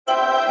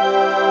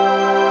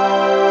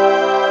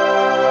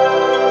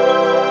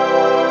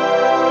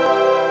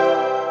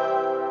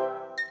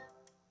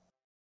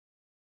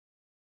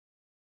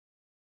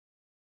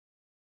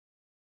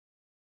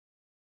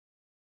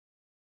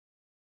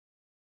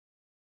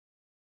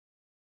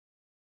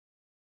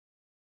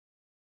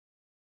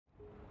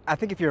I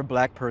think if you're a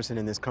black person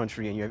in this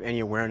country and you have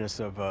any awareness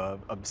of the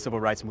civil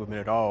rights movement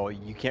at all,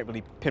 you can't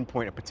really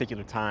pinpoint a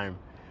particular time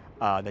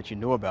that you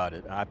know about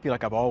it. I feel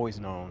like I've always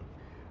known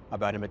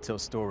about Emmett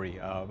Till's story.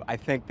 I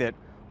think that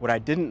what I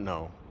didn't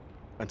know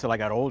until I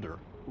got older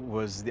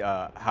was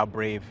how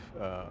brave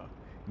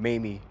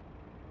Mamie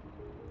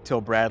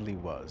Till Bradley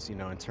was, you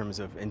know, in terms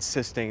of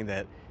insisting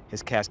that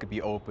his casket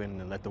be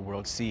open and let the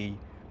world see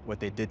what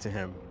they did to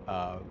him.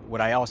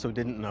 What I also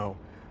didn't know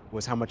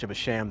was how much of a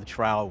sham the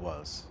trial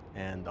was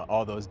and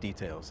all those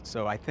details.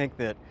 So I think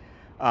that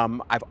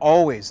I've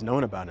always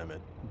known about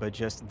Emmett, but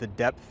just the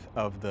depth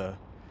of the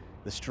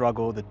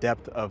struggle, the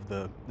depth of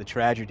the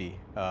tragedy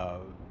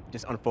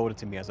just unfolded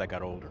to me as I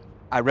got older.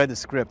 I read the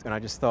script and I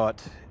just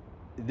thought,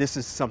 this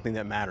is something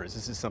that matters.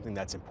 This is something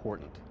that's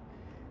important.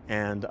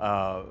 And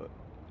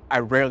I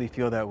rarely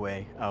feel that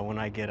way when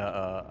I get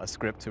a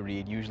script to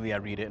read. Usually I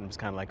read it and it's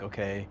kind of like,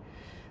 okay,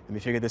 let me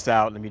figure this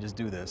out, let me just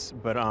do this.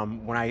 But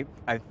when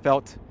I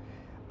felt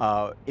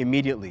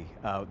immediately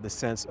the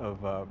sense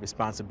of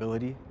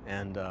responsibility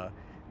and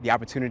the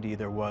opportunity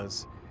there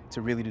was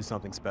to really do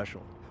something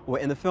special.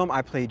 Well, in the film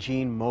I play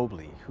Gene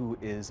Mobley, who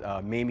is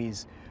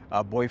Mamie's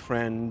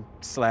boyfriend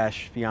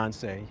slash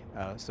fiance,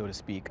 so to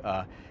speak,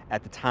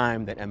 at the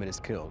time that Emmett is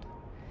killed.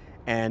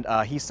 And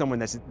he's someone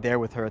that's there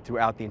with her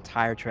throughout the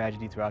entire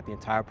tragedy, throughout the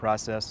entire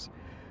process.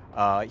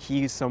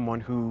 He's someone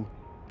who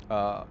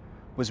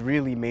was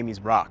really Mamie's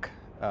rock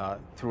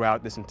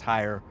throughout this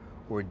entire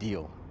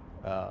ordeal.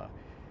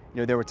 You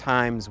know, there were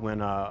times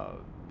when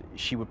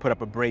she would put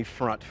up a brave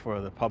front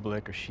for the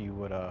public, or she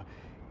would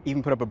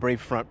even put up a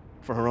brave front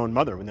for her own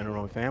mother within her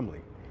own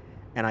family.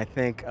 And I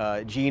think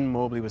Gene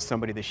Mobley was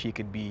somebody that she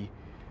could be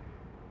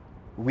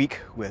weak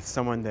with,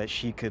 someone that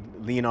she could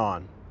lean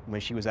on when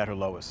she was at her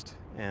lowest.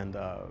 And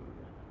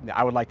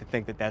I would like to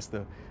think that that's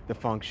the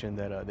function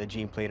that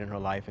Gene played in her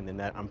life, and then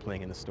that I'm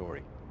playing in the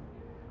story.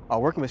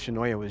 Working with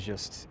Shanoya was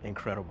just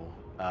incredible.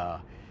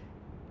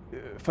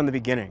 From the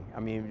beginning,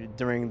 I mean,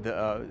 during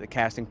the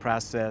casting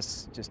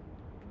process, just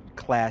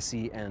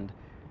classy and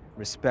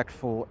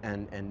respectful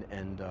and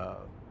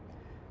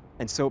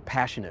so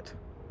passionate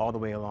all the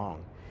way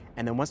along.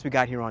 And then once we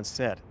got here on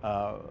set,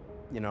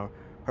 you know,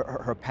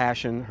 her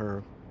passion,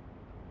 her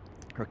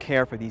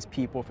care for these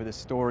people, for this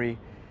story,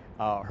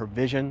 her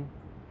vision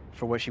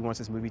for what she wants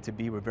this movie to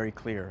be were very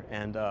clear.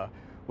 And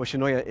what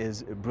Shanoya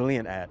is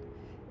brilliant at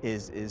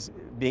is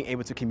being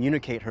able to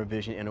communicate her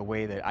vision in a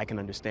way that I can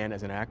understand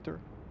as an actor,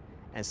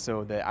 and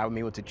so that I'm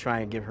able to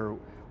try and give her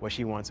what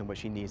she wants and what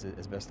she needs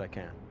as best I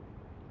can.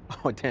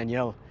 Oh,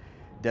 Danielle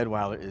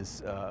Deadwyler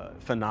is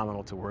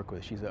phenomenal to work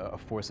with. She's a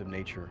force of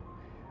nature.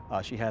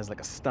 She has like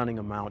a stunning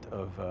amount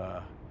of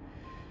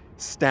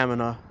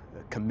stamina,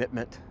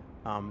 commitment.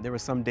 There were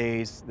some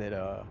days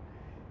that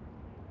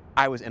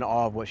I was in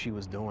awe of what she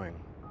was doing.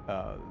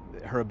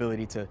 Her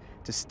ability to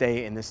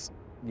stay in this,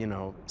 you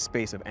know,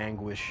 space of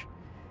anguish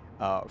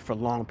for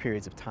long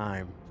periods of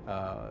time.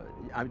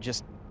 I'm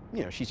just,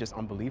 you know, she's just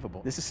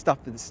unbelievable. This is stuff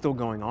that's still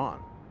going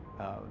on.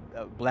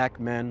 Black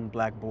men,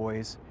 black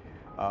boys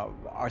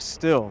are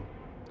still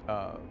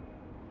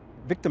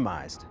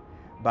victimized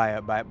by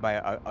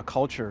a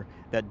culture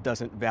that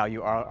doesn't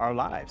value our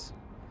lives.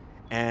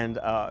 And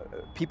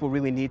people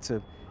really need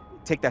to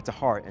take that to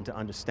heart and to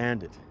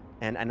understand it.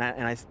 And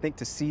I think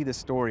to see this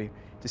story,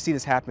 to see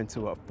this happen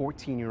to a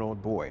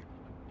 14-year-old boy,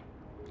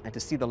 and to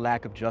see the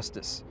lack of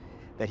justice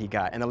that he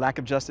got, and the lack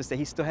of justice that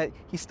he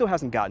still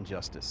hasn't gotten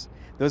justice.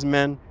 Those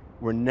men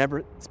were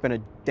never spent a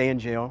day in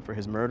jail for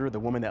his murder. The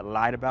woman that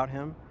lied about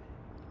him,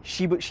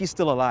 she's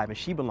still alive and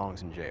she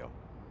belongs in jail.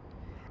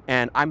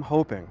 And I'm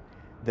hoping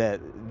that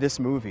this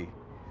movie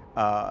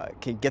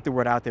can get the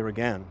word out there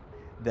again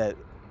that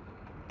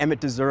Emmett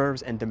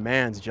deserves and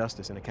demands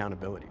justice and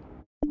accountability.